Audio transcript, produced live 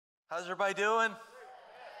How's everybody doing?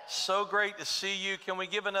 So great to see you. Can we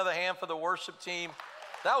give another hand for the worship team?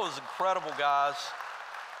 That was incredible, guys.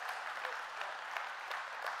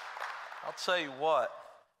 I'll tell you what,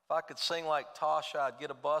 if I could sing like Tasha, I'd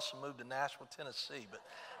get a bus and move to Nashville, Tennessee, but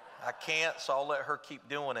I can't, so I'll let her keep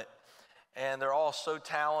doing it. And they're all so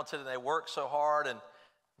talented, and they work so hard, and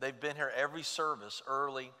they've been here every service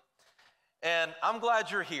early. And I'm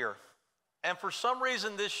glad you're here. And for some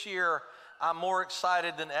reason this year, I'm more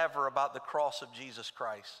excited than ever about the cross of Jesus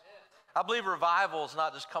Christ. I believe revival is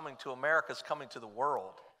not just coming to America, it's coming to the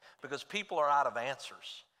world, because people are out of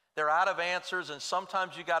answers. They're out of answers, and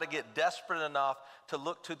sometimes you got to get desperate enough to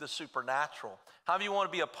look to the supernatural. How many of you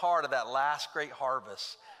want to be a part of that last great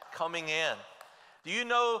harvest coming in? Do you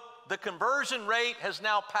know the conversion rate has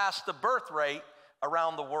now passed the birth rate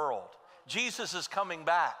around the world? Jesus is coming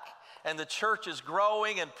back, and the church is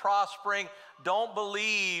growing and prospering. Don't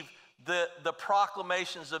believe the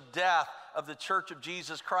proclamations of death of the church of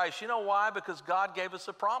Jesus Christ. You know why? Because God gave us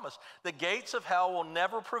a promise. The gates of hell will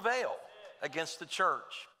never prevail against the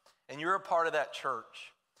church, and you're a part of that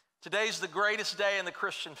church. Today's the greatest day in the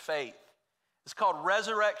Christian faith. It's called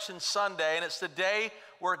Resurrection Sunday, and it's the day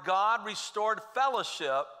where God restored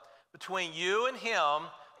fellowship between you and him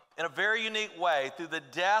in a very unique way through the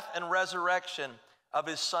death and resurrection of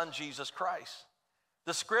his son, Jesus Christ.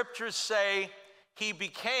 The scriptures say he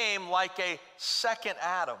became like a second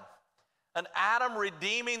Adam, an Adam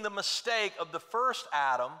redeeming the mistake of the first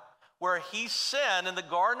Adam, where he sinned in the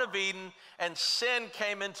Garden of Eden, and sin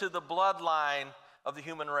came into the bloodline of the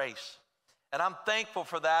human race. And I'm thankful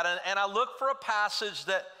for that. And I look for a passage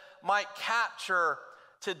that might capture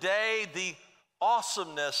today the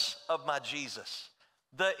awesomeness of my Jesus,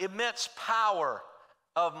 the immense power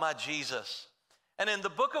of my Jesus. And in the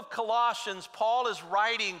book of Colossians, Paul is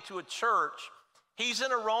writing to a church. He's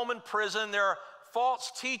in a Roman prison. There are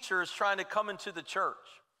false teachers trying to come into the church.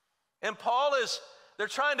 And they're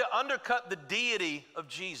trying to undercut the deity of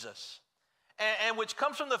Jesus. And which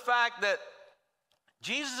comes from the fact that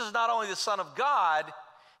Jesus is not only the Son of God,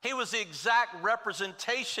 he was the exact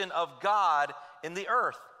representation of God in the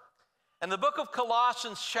earth. And the book of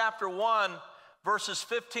Colossians chapter 1, verses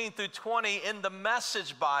 15 through 20, in the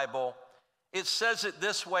Message Bible, it says it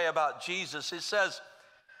this way about Jesus. It says,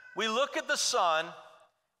 we look at the Son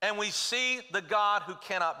and we see the God who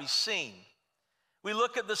cannot be seen. We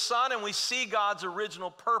look at the Son and we see God's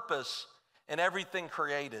original purpose in everything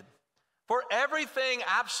created. For everything,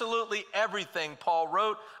 absolutely everything, Paul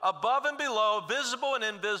wrote, above and below, visible and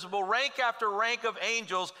invisible, rank after rank of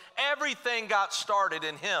angels, everything got started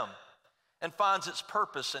in him and finds its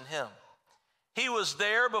purpose in him. He was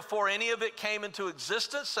there before any of it came into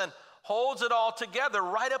existence and holds it all together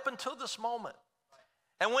right up until this moment.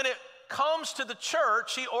 And when it comes to the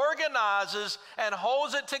church, he organizes and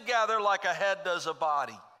holds it together like a head does a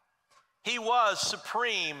body. He was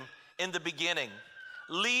supreme in the beginning,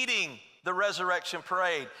 leading the resurrection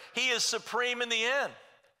parade. He is supreme in the end.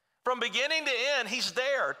 From beginning to end, he's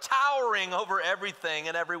there, towering over everything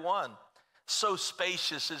and everyone. So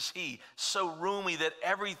spacious is he, so roomy that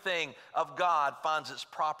everything of God finds its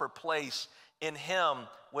proper place in him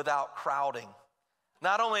without crowding.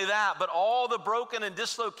 Not only that, but all the broken and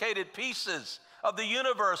dislocated pieces of the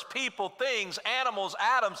universe, people, things, animals,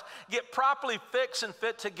 atoms, get properly fixed and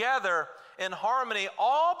fit together in harmony,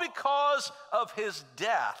 all because of his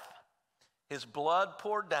death, his blood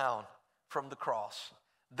poured down from the cross.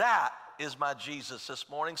 That is my Jesus this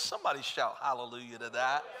morning. Somebody shout hallelujah to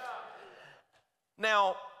that.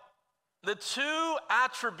 Now, the two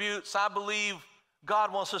attributes I believe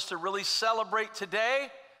God wants us to really celebrate today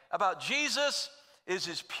about Jesus is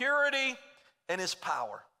his purity and his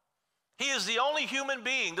power. He is the only human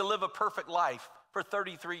being to live a perfect life for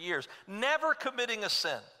 33 years, never committing a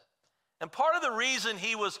sin. And part of the reason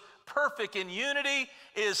he was perfect in unity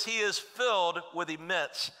is he is filled with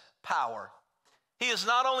immense power. He is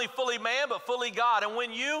not only fully man, but fully God. And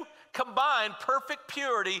when you combine perfect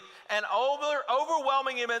purity and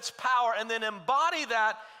overwhelming immense power and then embody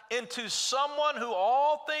that into someone who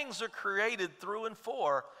all things are created through and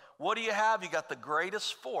for, what do you have? You got the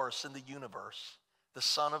greatest force in the universe, the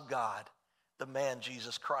Son of God, the man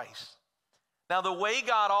Jesus Christ. Now, the way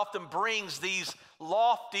God often brings these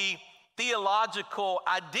lofty theological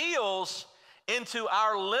ideals into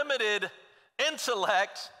our limited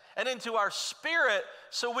intellect and into our spirit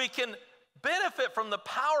so we can benefit from the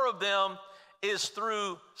power of them is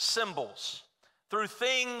through symbols, through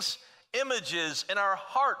things, images in our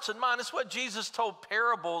hearts and minds. It's what Jesus told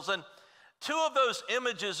parables, and two of those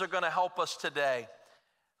images are going to help us today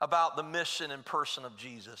about the mission and person of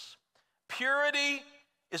Jesus. Purity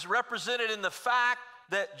is represented in the fact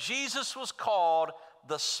that Jesus was called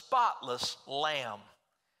the spotless lamb.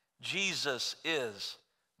 Jesus is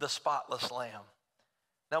the spotless lamb.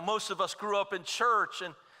 Now, most of us grew up in church,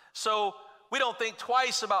 and so we don't think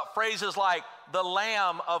twice about phrases like the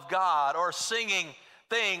Lamb of God, or singing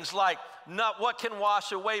things like, what can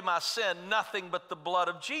wash away my sin? Nothing but the blood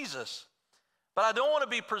of Jesus. But I don't want to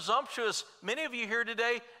be presumptuous. Many of you here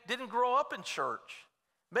today didn't grow up in church.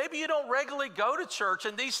 Maybe you don't regularly go to church,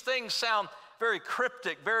 and these things sound very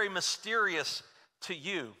cryptic, very mysterious to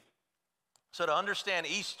you. So to understand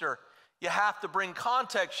Easter, you have to bring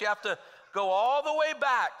context. You have to go all the way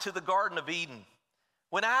back to the Garden of Eden.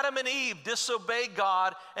 When Adam and Eve disobeyed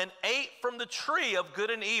God and ate from the tree of good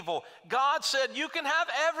and evil, God said, you can have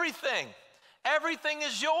everything. Everything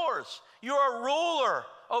is yours. You are a ruler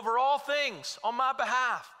over all things on my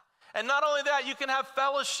behalf. And not only that, you can have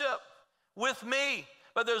fellowship with me.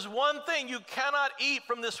 But there's one thing, you cannot eat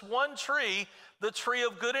from this one tree, the tree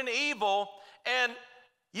of good and evil. And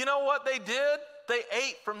you know what they did? They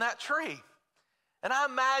ate from that tree. And I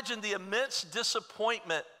imagine the immense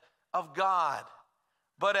disappointment of God.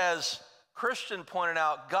 But as Christian pointed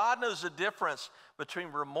out, God knows the difference between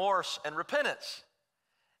remorse and repentance.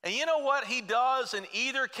 And you know what he does in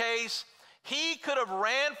either case? He could have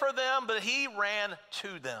ran for them, but he ran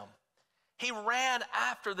to them. He ran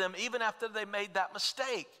after them even after they made that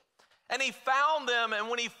mistake. And he found them, and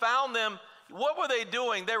when he found them, what were they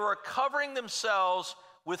doing? They were covering themselves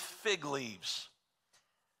with fig leaves.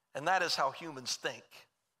 And that is how humans think.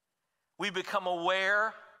 We become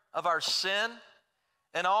aware of our sin,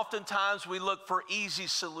 and oftentimes we look for easy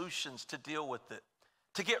solutions to deal with it,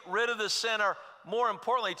 to get rid of the sin, or more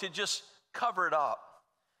importantly, to just cover it up.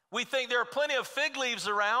 We think there are plenty of fig leaves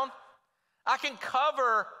around. I can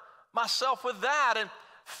cover myself with that, and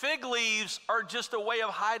fig leaves are just a way of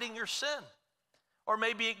hiding your sin, or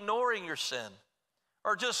maybe ignoring your sin,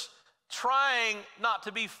 or just trying not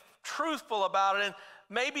to be truthful about it, and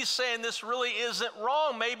maybe saying this really isn't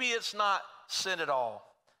wrong. Maybe it's not sin at all.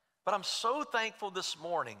 But I'm so thankful this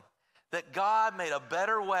morning that God made a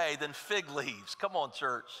better way than fig leaves, come on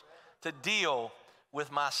church, to deal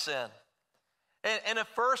with my sin. And at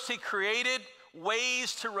first he created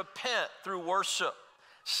ways to repent through worship,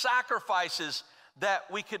 sacrifices that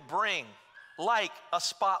we could bring, like a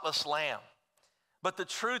spotless lamb. But the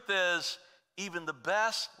truth is, even the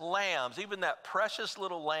best lambs, even that precious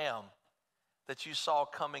little lamb that you saw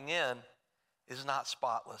coming in, is not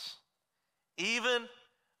spotless. Even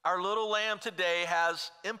our little lamb today has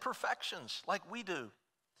imperfections like we do.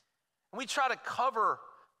 And we try to cover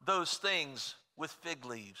those things with fig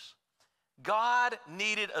leaves. God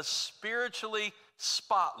needed a spiritually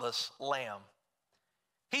spotless lamb.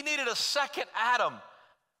 He needed a second Adam,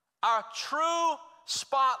 our true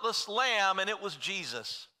spotless lamb, and it was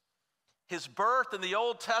Jesus. His birth in the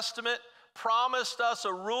Old Testament promised us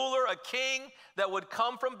a ruler, a king that would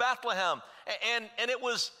come from Bethlehem. And it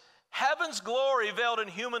was heaven's glory veiled in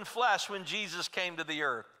human flesh when Jesus came to the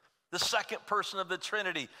earth. The second person of the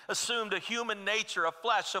Trinity assumed a human nature, a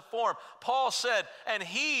flesh, a form. Paul said, and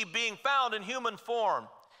he, being found in human form,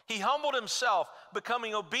 he humbled himself,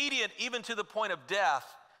 becoming obedient even to the point of death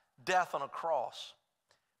on a cross.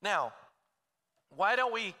 Now, why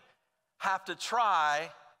don't we have to try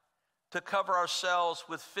to cover ourselves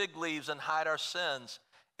with fig leaves and hide our sins?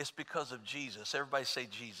 It's because of Jesus. Everybody say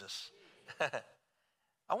Jesus.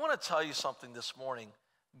 I want to tell you something this morning.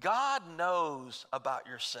 God knows about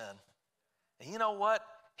your sin. And you know what?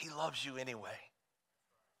 He loves you anyway.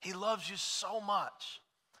 He loves you so much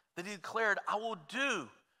that he declared, I will do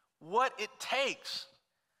what it takes,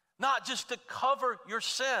 not just to cover your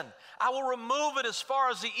sin. I will remove it as far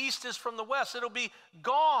as the east is from the west. It'll be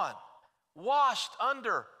gone, washed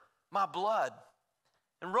under my blood.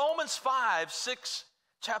 In Romans 5,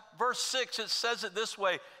 verse 6, it says it this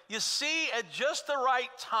way. You see, at just the right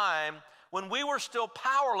time, when we were still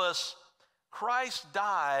powerless, Christ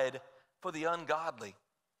died for the ungodly.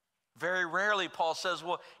 Very rarely, Paul says,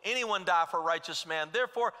 will anyone die for a righteous man?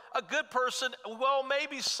 Therefore, a good person, well,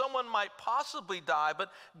 maybe someone might possibly die, but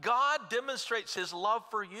God demonstrates his love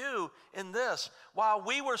for you in this. While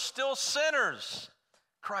we were still sinners,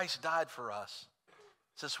 Christ died for us.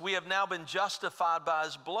 Since we have now been justified by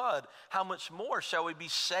his blood, how much more shall we be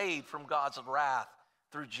saved from God's wrath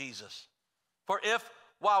through Jesus? For if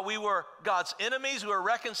while we were God's enemies, we were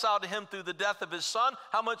reconciled to him through the death of his son,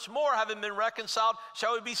 how much more, having been reconciled,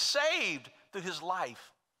 shall we be saved through his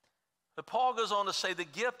life? But Paul goes on to say the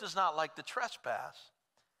gift is not like the trespass.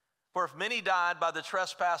 For if many died by the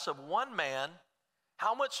trespass of one man,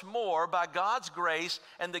 how much more by God's grace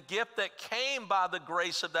and the gift that came by the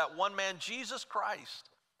grace of that one man, Jesus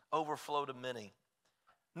Christ, overflow to many?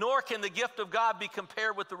 Nor can the gift of God be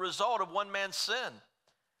compared with the result of one man's sin.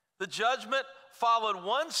 The judgment followed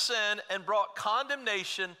one sin and brought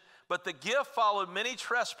condemnation, but the gift followed many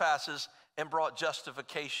trespasses and brought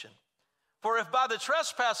justification. For if by the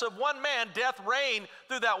trespass of one man death reigned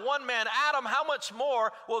through that one man, Adam, how much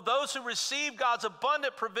more will those who receive God's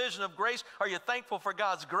abundant provision of grace? Are you thankful for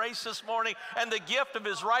God's grace this morning and the gift of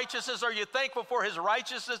his righteousness? Are you thankful for his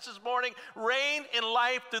righteousness this morning? Reign in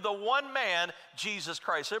life through the one man, Jesus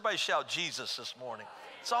Christ. Everybody shout Jesus this morning.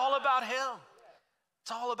 It's all about him.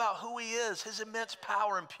 It's all about who he is, his immense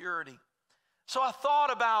power and purity. So I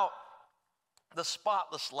thought about the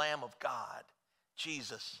spotless Lamb of God,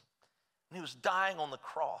 Jesus. And he was dying on the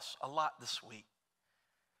cross a lot this week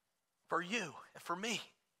for you and for me.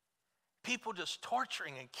 People just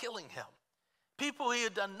torturing and killing him. People he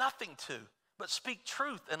had done nothing to but speak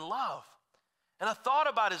truth and love. And I thought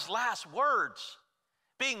about his last words,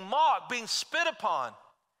 being mocked, being spit upon.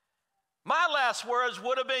 My last words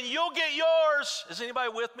would have been, you'll get yours. Is anybody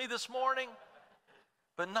with me this morning?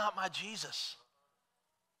 But not my Jesus.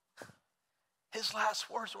 His last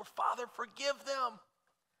words were, Father, forgive them,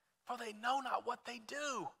 for they know not what they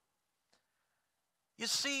do. You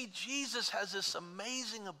see, Jesus has this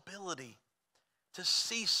amazing ability to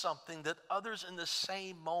see something that others in the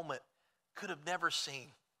same moment could have never seen,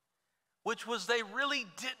 which was they really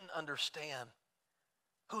didn't understand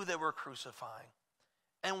who they were crucifying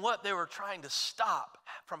and what they were trying to stop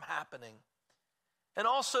from happening. And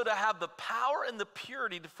also to have the power and the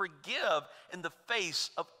purity to forgive in the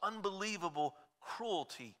face of unbelievable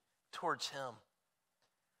cruelty towards him.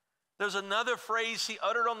 There's another phrase he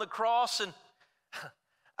uttered on the cross, and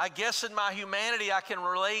I guess in my humanity I can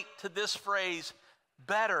relate to this phrase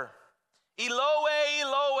better. Eloi,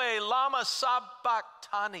 Eloi, lama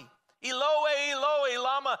sabachtani. Eloi, Eloi,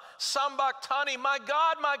 lama sabachtani. My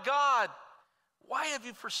God, why have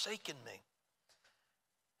you forsaken me?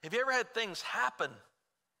 Have you ever had things happen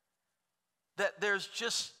that there's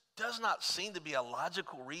just does not seem to be a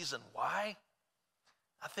logical reason why?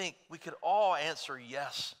 I think we could all answer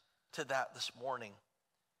yes to that this morning.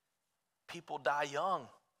 People die young.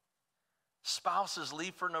 Spouses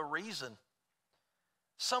leave for no reason.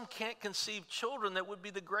 Some can't conceive children that would be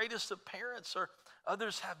the greatest of parents, or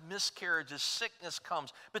others have miscarriages, sickness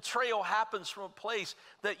comes, betrayal happens from a place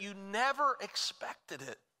that you never expected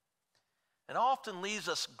it. And often leaves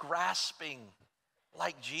us grasping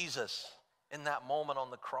like Jesus in that moment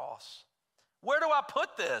on the cross. Where do I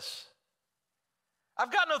put this?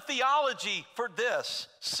 I've got no theology for this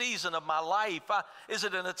season of my life. Is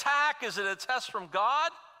it an attack? Is it a test from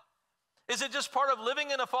God? Is it just part of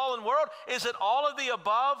living in a fallen world? Is it all of the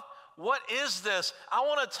above? What is this? I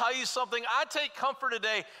want to tell you something. I take comfort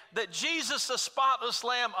today that Jesus, the spotless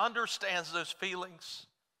Lamb, understands those feelings.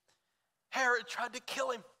 Herod tried to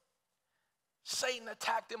kill him. Satan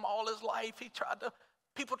attacked him all his life.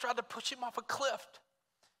 People tried to push him off a cliff.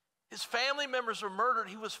 His family members were murdered.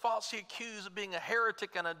 He was falsely accused of being a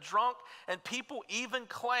heretic and a drunk, and people even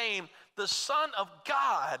claimed the Son of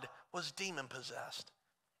God was demon-possessed.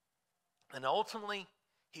 And ultimately,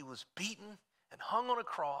 he was beaten and hung on a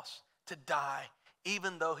cross to die,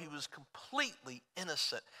 even though he was completely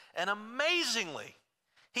innocent. And amazingly,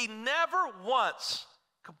 he never once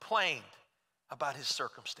complained about his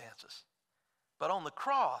circumstances. But on the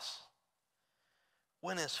cross,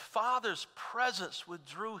 when his Father's presence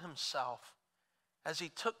withdrew himself, as he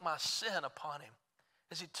took my sin upon him,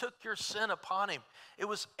 as he took your sin upon him, it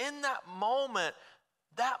was in that moment,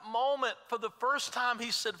 for the first time, he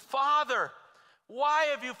said, Father, why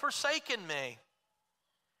have you forsaken me?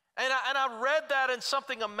 And I read that, and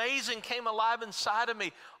something amazing came alive inside of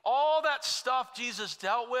me. All that stuff Jesus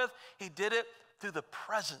dealt with, he did it through the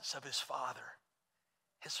presence of his Father.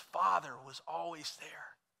 His Father was always there.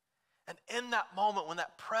 And in that moment when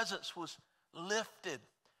that presence was lifted,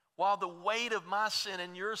 while the weight of my sin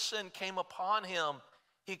and your sin came upon him,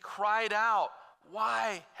 he cried out,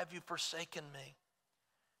 why have you forsaken me?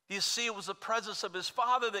 You see, it was the presence of his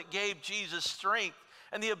Father that gave Jesus strength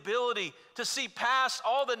and the ability to see past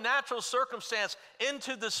all the natural circumstance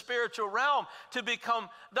into the spiritual realm,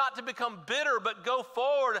 not to become bitter, but go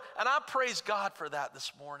forward. And I praise God for that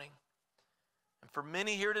this morning. And for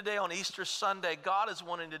many here today on Easter Sunday, God is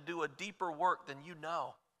wanting to do a deeper work than you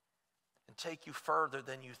know and take you further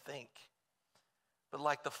than you think. But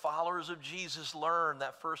like the followers of Jesus learned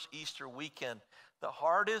that first Easter weekend, the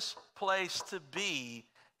hardest place to be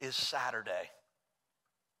is Saturday.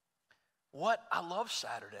 I love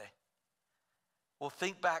Saturday. Well,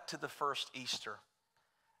 think back to the first Easter.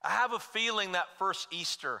 I have a feeling that first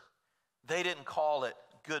Easter, they didn't call it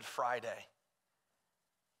Good Friday.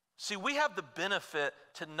 See, we have the benefit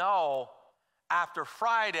to know after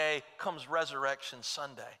Friday comes Resurrection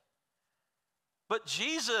Sunday. But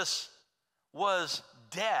Jesus was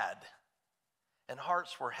dead and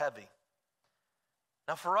hearts were heavy.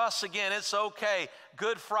 Now for us, again, it's okay.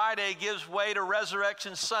 Good Friday gives way to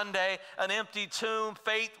Resurrection Sunday, an empty tomb,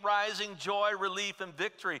 faith rising, joy, relief, and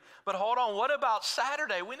victory. But hold on, what about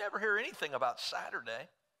Saturday? We never hear anything about Saturday.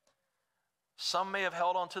 Some may have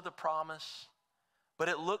held on to the promise, but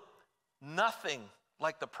it looked nothing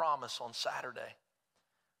like the promise on Saturday.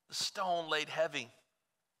 The stone laid heavy.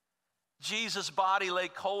 Jesus' body lay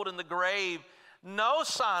cold in the grave. No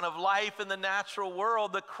sign of life in the natural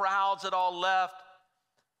world. The crowds had all left.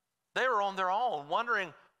 They were on their own,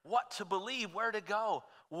 wondering what to believe, where to go.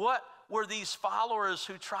 What were these followers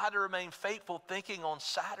who tried to remain faithful thinking on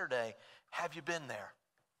Saturday? Have you been there?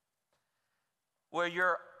 Where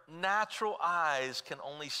your natural eyes can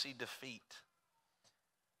only see defeat.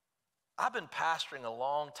 I've been pastoring a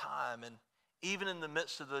long time, and even in the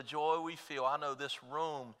midst of the joy we feel, I know this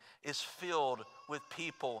room is filled with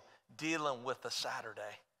people dealing with a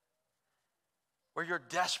Saturday where you're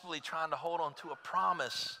desperately trying to hold on to a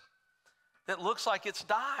promise that looks like it's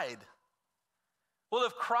died. Well,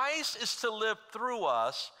 if Christ is to live through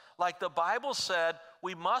us, like the Bible said,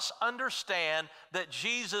 we must understand that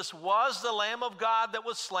Jesus was the Lamb of God that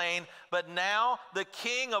was slain, but now the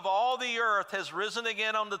King of all the earth has risen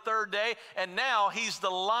again on the third day, and now he's the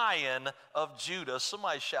Lion of Judah.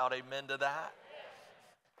 Somebody shout amen to that.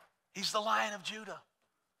 He's the Lion of Judah.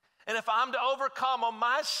 And if I'm to overcome on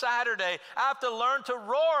my Saturday, I have to learn to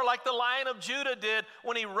roar like the Lion of Judah did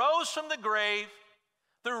when he rose from the grave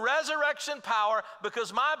through resurrection power,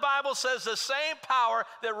 because my Bible says the same power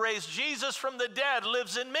that raised Jesus from the dead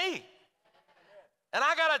lives in me. And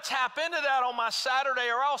I got to tap into that on my Saturday,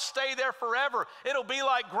 or I'll stay there forever. It'll be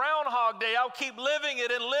like Groundhog Day. I'll keep living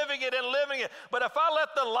it and living it and living it. But if I let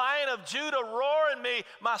the Lion of Judah roar in me,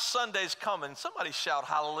 my Sunday's coming. Somebody shout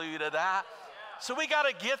hallelujah to that. So we got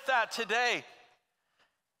to get that today.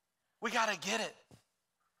 We got to get it.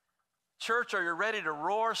 Church, are you ready to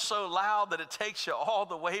roar so loud that it takes you all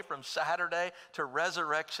the way from Saturday to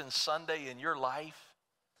Resurrection Sunday in your life?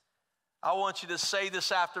 I want you to say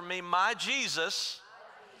this after me. My Jesus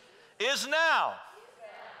is now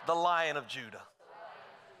the Lion of Judah.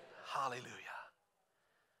 Hallelujah.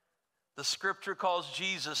 The scripture calls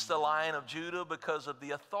Jesus the Lion of Judah because of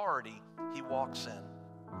the authority he walks in,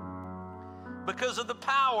 because of the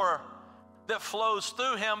power that flows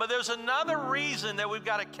through him. But there's another reason that we've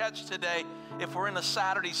got to catch today if we're in a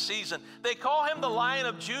Saturday season. They call him the Lion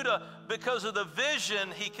of Judah because of the vision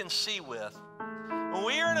he can see with. When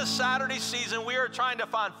we are in a Saturday season, we are trying to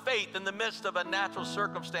find faith in the midst of a natural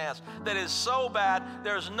circumstance that is so bad,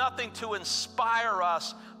 there's nothing to inspire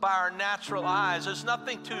us by our natural eyes. There's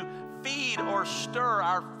nothing to feed or stir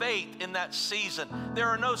our faith in that season. There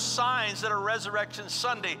are no signs that a Resurrection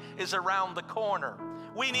Sunday is around the corner.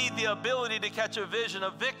 We need the ability to catch a vision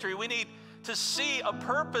of victory. We need to see a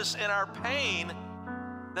purpose in our pain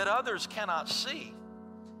that others cannot see.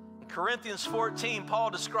 In Corinthians 14, Paul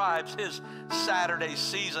describes his Saturday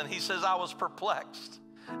season. He says, I was perplexed.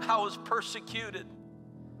 I was persecuted.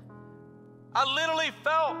 I literally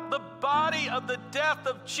felt the body of the death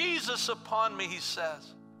of Jesus upon me, he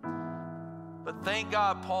says. But thank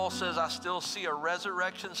God, Paul says, I still see a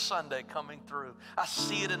Resurrection Sunday coming through. I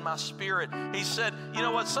see it in my spirit. He said, you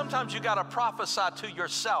know what? Sometimes you got to prophesy to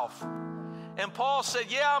yourself. And Paul said,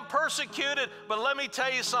 yeah, I'm persecuted, but let me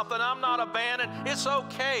tell you something. I'm not abandoned. It's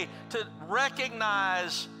okay to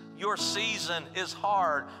recognize your season is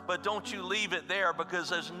hard, but don't you leave it there,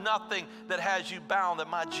 because there's nothing that has you bound that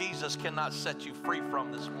my Jesus cannot set you free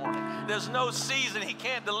from this morning. There's no season he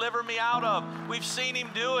can't deliver me out of. We've seen him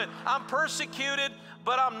do it. I'm persecuted,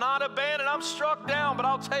 but I'm not abandoned. I'm struck down, but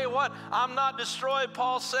I'll tell you what, I'm not destroyed.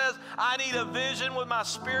 Paul says, I need a vision with my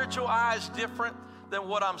spiritual eyes different than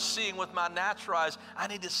what I'm seeing with my natural eyes. I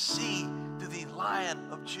need to see through the Lion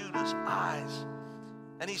of Judah's eyes.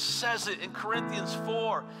 And he says it in Corinthians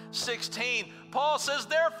 4:16. Paul says,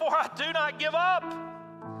 therefore I do not give up.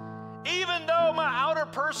 Even though my outer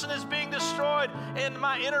person is being destroyed and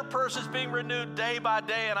my inner person is being renewed day by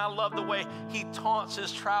day. And I love the way he taunts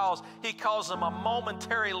his trials. He calls them a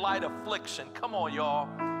momentary light affliction. Come on, y'all.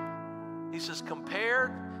 He says,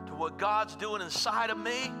 compared to what God's doing inside of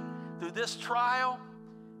me through this trial,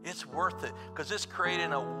 it's worth it, because it's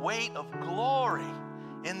creating a weight of glory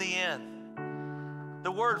in the end.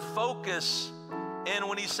 The word focus, and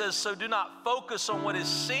when he says, so do not focus on what is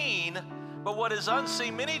seen, but what is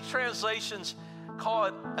unseen, many translations call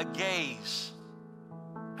it a gaze.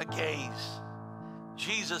 A gaze.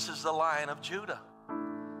 Jesus is the Lion of Judah.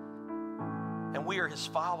 and we are his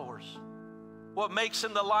followers. What makes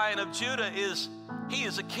him the Lion of Judah is he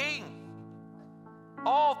is a king.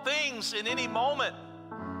 All things in any moment.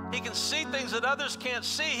 He can see things that others can't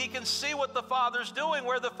see. He can see what the Father's doing,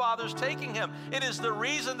 where the Father's taking him. It is the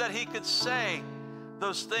reason that he could say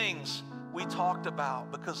those things we talked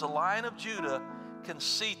about, because the Lion of Judah can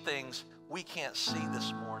see things we can't see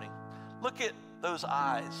this morning. Look at those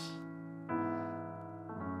eyes.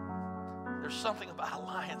 There's something about a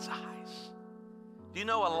lion's eyes. Do you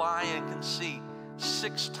know a lion can see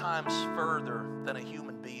 6 times further than a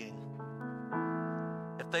human being?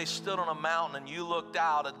 If they stood on a mountain and you looked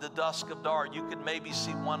out at the dusk of dark, you could maybe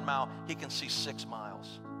see 1 mile. He can see 6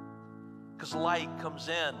 miles. Because light comes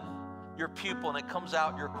in your pupil and it comes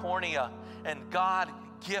out your cornea. And God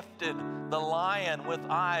gifted the lion with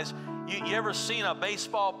eyes. You ever seen a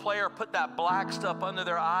baseball player put that black stuff under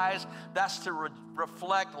their eyes? That's to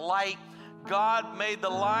reflect light. God made the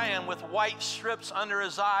lion with white strips under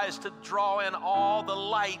his eyes to draw in all the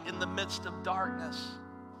light in the midst of darkness,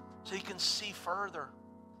 so he can see further.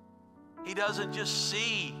 He doesn't just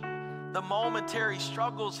see the momentary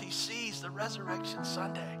struggles, he sees the resurrection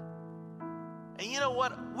Sunday. And you know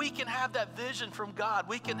what? We can have that vision from God.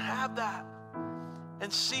 We can have that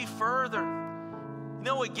and see further. You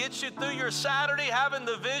know what gets you through your Saturday? Having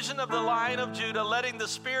the vision of the Lion of Judah, letting the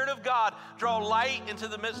Spirit of God draw light into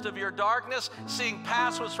the midst of your darkness, seeing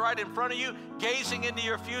past what's right in front of you, gazing into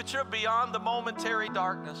your future beyond the momentary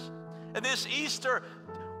darkness. And this Easter,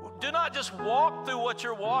 do not just walk through what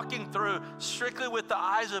you're walking through strictly with the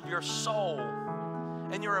eyes of your soul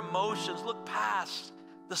and your emotions. Look past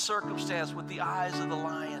the circumstance with the eyes of the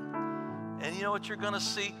Lion. And you know what you're going to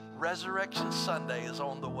see? Resurrection Sunday is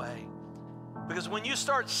on the way. Because when you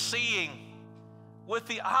start seeing with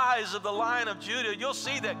the eyes of the Lion of Judah, you'll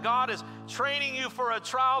see that God is training you for a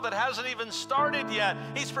trial that hasn't even started yet.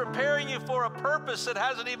 He's preparing you for a purpose that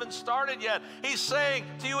hasn't even started yet. He's saying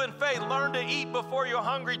to you in faith, learn to eat before you're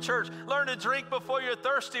hungry, church. Learn to drink before you're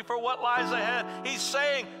thirsty for what lies ahead. He's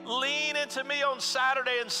saying, lean into me on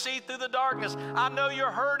Saturday and see through the darkness. I know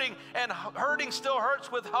you're hurting, and hurting still hurts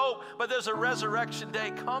with hope, but there's a resurrection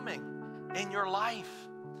day coming in your life.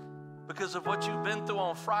 Because of what you've been through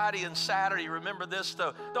on Friday and Saturday. Remember this,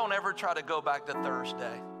 though. Don't ever try to go back to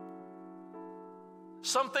Thursday.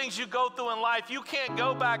 Some things you go through in life, you can't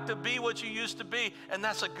go back to be what you used to be, and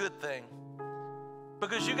that's a good thing.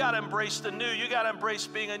 Because you got to embrace the new. You got to embrace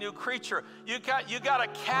being a new creature. You got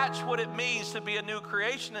to catch what it means to be a new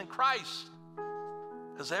creation in Christ.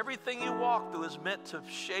 Because everything you walk through is meant to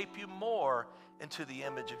shape you more into the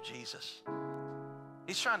image of Jesus.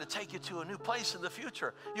 He's trying to take you to a new place in the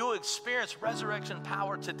future. You will experience resurrection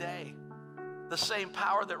power today. The same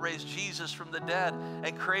power that raised Jesus from the dead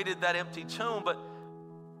and created that empty tomb. But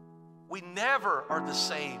we never are the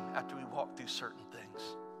same after we walk through certain things.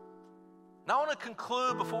 Now I want to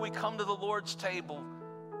conclude before we come to the Lord's table,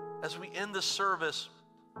 as we end the service,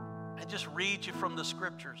 and just read you from the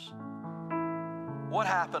scriptures. What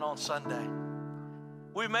happened on Sunday?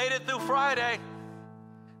 We made it through Friday.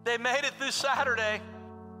 They made it through Saturday.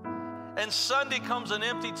 And Sunday comes an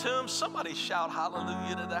empty tomb. Somebody shout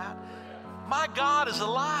hallelujah to that. My God is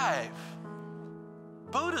alive.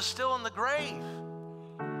 Buddha's still in the grave.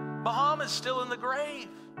 Muhammad's still in the grave.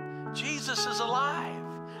 Jesus is alive.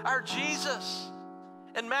 Our Jesus.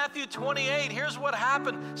 In Matthew 28, here's what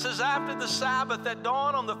happened. It says, after the Sabbath at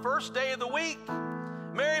dawn on the first day of the week,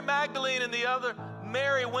 Mary Magdalene and the other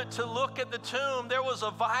Mary went to look at the tomb. There was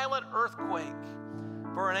a violent earthquake.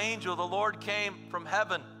 For an angel, the Lord came from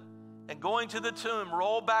heaven, and going to the tomb,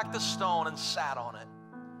 rolled back the stone and sat on it.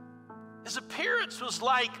 His appearance was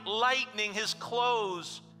like lightning. His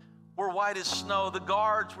clothes were white as snow. The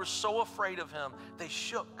guards were so afraid of him, they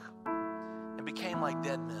shook and became like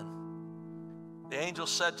dead men. The angel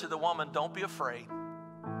said to the woman, don't be afraid,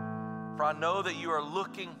 for I know that you are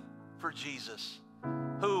looking for Jesus,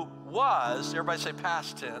 who was, everybody say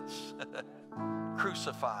past tense,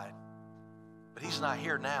 crucified. But he's not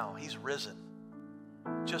here now. He's risen,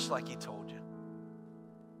 just like he told you.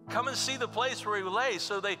 Come and see the place where he lay.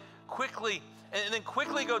 So they quickly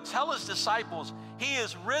go tell his disciples, he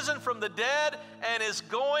is risen from the dead and is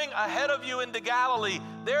going ahead of you into Galilee.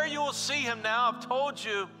 There you will see him now. I've told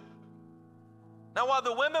you. Now while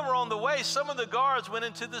the women were on the way, some of the guards went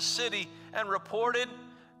into the city and reported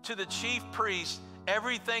to the chief priests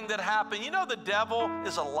everything that happened. You know, the devil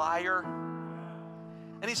is a liar.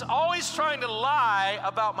 And he's always trying to lie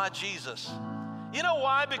about my Jesus. You know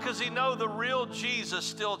why? Because he knows the real Jesus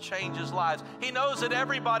still changes lives. He knows that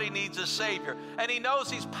everybody needs a Savior. And he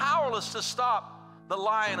knows he's powerless to stop the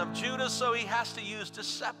Lion of Judah, so he has to use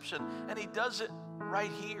deception. And he does it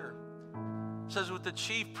right here. It says, with the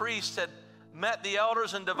chief priests had met the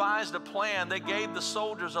elders and devised a plan, they gave the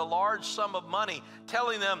soldiers a large sum of money,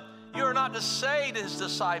 telling them, you are not to say that his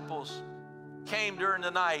disciples came during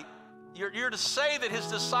the night. You're to say that his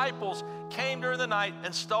disciples came during the night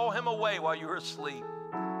and stole him away while you were asleep.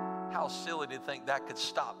 How silly to think that could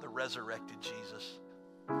stop the resurrected Jesus.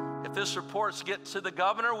 If this report gets to the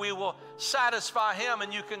governor, we will satisfy him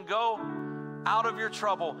and you can go out of your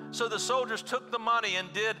trouble. So the soldiers took the money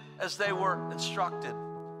and did as they were instructed.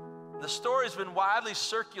 The story has been widely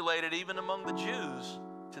circulated even among the Jews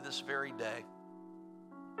to this very day.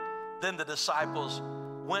 Then the disciples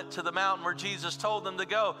went to the mountain where Jesus told them to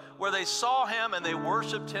go, where they saw him and they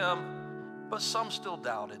worshiped him, but some still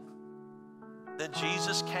doubted. Then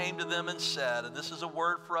Jesus came to them and said, and this is a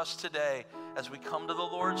word for us today as we come to the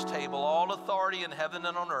Lord's table, all authority in heaven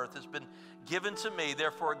and on earth has been given to me.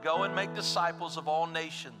 Therefore, go and make disciples of all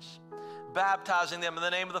nations, baptizing them in the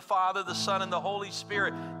name of the Father, the Son, and the Holy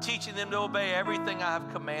Spirit, teaching them to obey everything I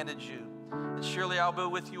have commanded you. And surely I'll be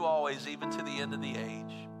with you always, even to the end of the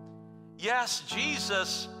age. Yes,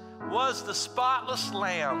 Jesus was the spotless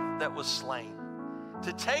lamb that was slain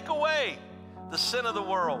to take away the sin of the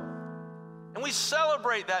world. And we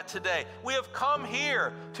celebrate that today. We have come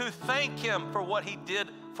here to thank him for what he did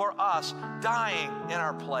for us, dying in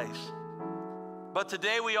our place. But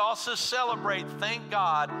today we also celebrate, thank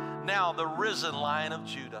God, now the risen Lion of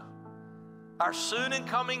Judah, our soon and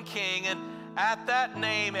coming King. And at that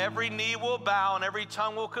name, every knee will bow and every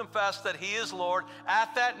tongue will confess that he is Lord.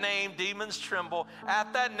 At that name, demons tremble.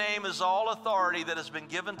 At that name is all authority that has been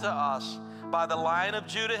given to us by the Lion of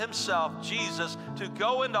Judah himself, Jesus, to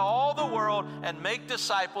go into all the world and make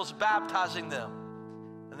disciples, baptizing them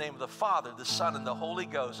in the name of the Father, the Son, and the Holy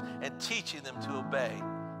Ghost, and teaching them to obey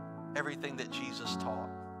everything that Jesus taught.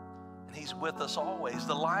 And he's with us always.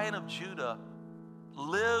 The Lion of Judah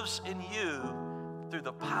lives in you through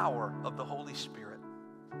the power of the Holy Spirit.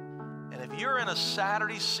 And if you're in a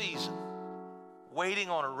Saturday season waiting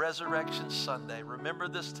on a Resurrection Sunday, remember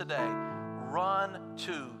this today. Run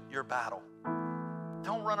to your battle.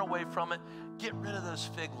 Don't run away from it. Get rid of those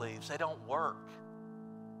fig leaves. They don't work.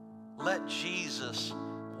 Let Jesus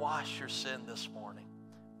wash your sin this morning.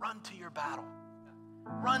 Run to your battle.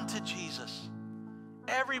 Run to Jesus.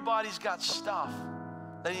 Everybody's got stuff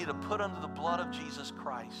they need to put under the blood of Jesus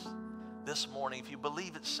Christ this morning. If you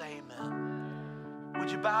believe it, say amen. Would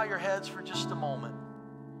you bow your heads for just a moment?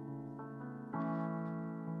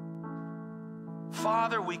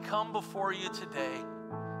 Father, we come before you today,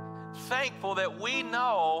 thankful that we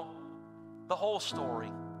know the whole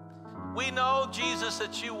story. We know, Jesus,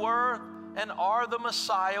 that you were and are the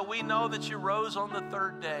Messiah. We know that you rose on the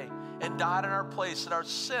third day and died in our place that our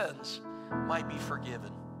sins might be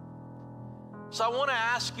forgiven. So I want to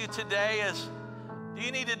ask you today, do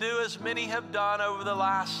you need to do as many have done over the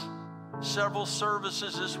last several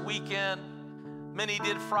services this weekend? Many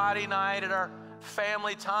did Friday night at our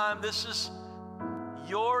family time. This is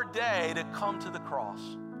your day to come to the cross.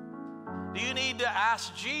 Do you need to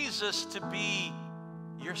ask Jesus to be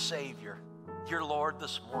your Savior, your Lord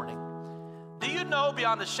this morning? Do you know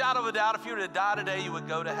beyond a shadow of a doubt if you were to die today, you would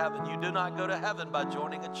go to heaven? You do not go to heaven by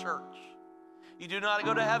joining a church. You do not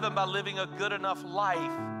go to heaven by living a good enough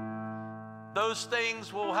life. Those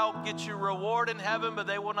things will help get you reward in heaven, but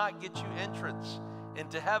they will not get you entrance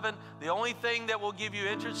into heaven. The only thing that will give you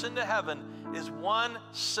entrance into heaven is one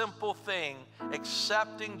simple thing: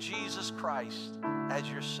 accepting Jesus Christ as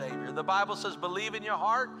your Savior. The Bible says, believe in your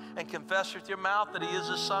heart and confess with your mouth that he is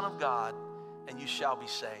the Son of God, and you shall be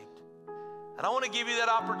saved. And I want to give you that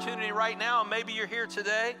opportunity right now. And maybe you're here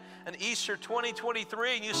today in Easter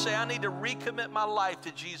 2023 and you say, I need to recommit my life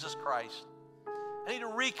to Jesus Christ. I need to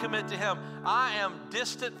recommit to him. I am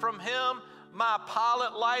distant from him. My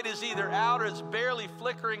pilot light is either out or it's barely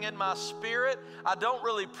flickering in my spirit. I don't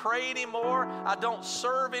really pray anymore. I don't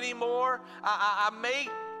serve anymore. I may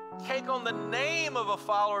take on the name of a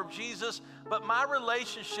follower of Jesus, but my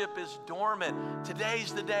relationship is dormant.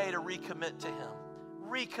 Today's the day to recommit to him.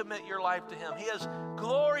 Recommit your life to him. He has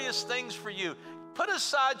glorious things for you. Put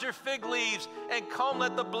aside your fig leaves and come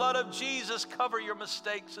let the blood of Jesus cover your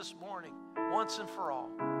mistakes this morning, once and for all.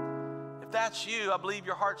 If that's you, I believe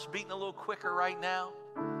your heart's beating a little quicker right now.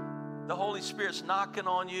 The Holy Spirit's knocking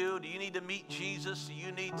on you. Do you need to meet Jesus? Do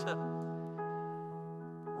you need to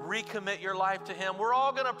recommit your life to him? We're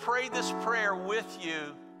all going to pray this prayer with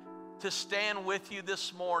you to stand with you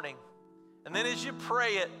this morning. And then as you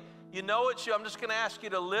pray it, you know it's you. I'm just going to ask you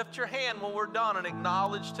to lift your hand when we're done and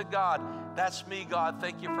acknowledge to God, that's me, God.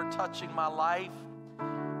 Thank you for touching my life.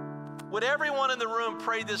 Would everyone in the room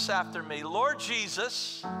pray this after me? Lord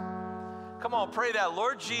Jesus, come on, pray that.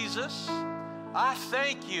 Lord Jesus, I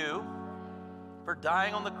thank you for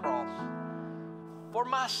dying on the cross for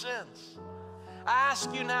my sins. I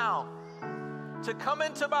ask you now to come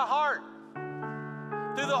into my heart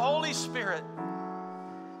through the Holy Spirit.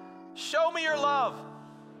 Show me your love.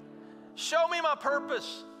 Show me my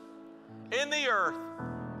purpose in the earth.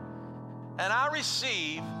 And I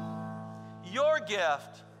receive your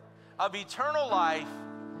gift of eternal life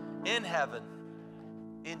in heaven.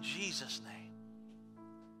 In Jesus' name.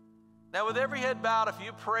 Now, with every head bowed, if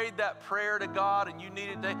you prayed that prayer to God and you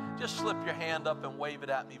needed to, just slip your hand up and wave it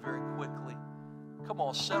at me very quickly. Come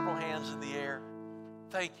on, several hands in the air.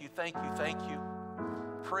 Thank you, thank you, thank you.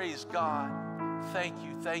 Praise God. Thank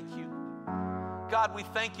you, thank you. God, we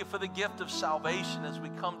thank you for the gift of salvation as we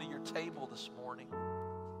come to your table this morning.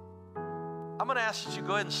 I'm going to ask that you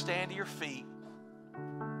go ahead and stand to your feet.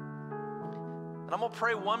 And I'm going to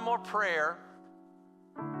pray one more prayer.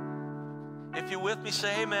 If you're with me,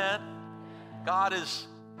 say amen. God is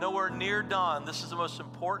nowhere near done. This is the most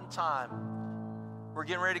important time. We're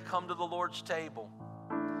getting ready to come to the Lord's table.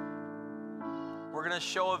 We're going to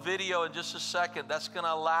show a video in just a second that's going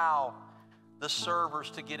to allow the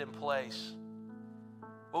servers to get in place.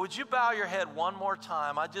 But would you bow your head one more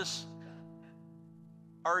time?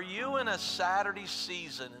 Are you in a Saturday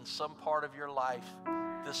season in some part of your life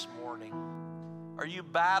this morning? Are you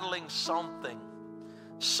battling something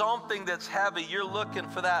that's heavy? You're looking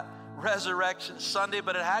for that Resurrection Sunday,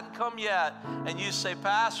 but it hadn't come yet. And you say,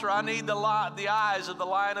 Pastor, I need the eyes of the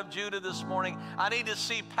Lion of Judah this morning. I need to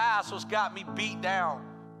see past what's got me beat down.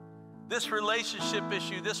 This relationship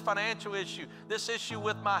issue, this financial issue, this issue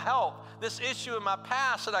with my health, this issue in my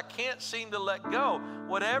past that I can't seem to let go.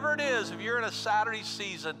 Whatever it is, if you're in a Saturday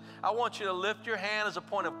season, I want you to lift your hand as a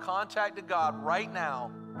point of contact to God right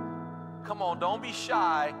now. Come on, don't be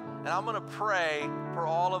shy. And I'm going to pray for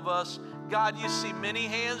all of us. God, you see many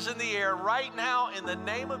hands in the air right now in the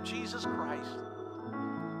name of Jesus Christ.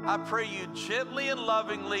 I pray you gently and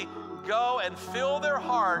lovingly go and fill their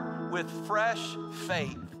heart with fresh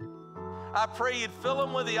faith. I pray you'd fill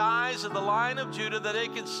them with the eyes of the Lion of Judah that they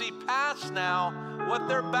can see past now what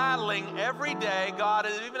they're battling every day. God,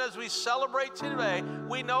 and even as we celebrate today,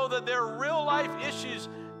 we know that there are real life issues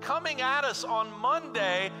coming at us on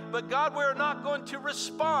Monday, but God, we're not going to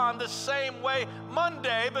respond the same way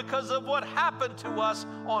Monday because of what happened to us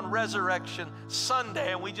on Resurrection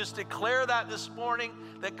Sunday. And we just declare that this morning,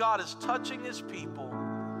 that God is touching his people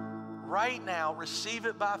right now. Receive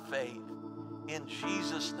it by faith in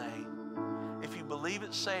Jesus' name. If you believe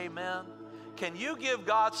it, say amen. Can you give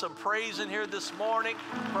God some praise in here this morning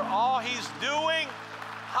for all he's doing?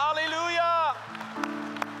 Hallelujah.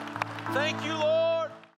 Thank you, Lord.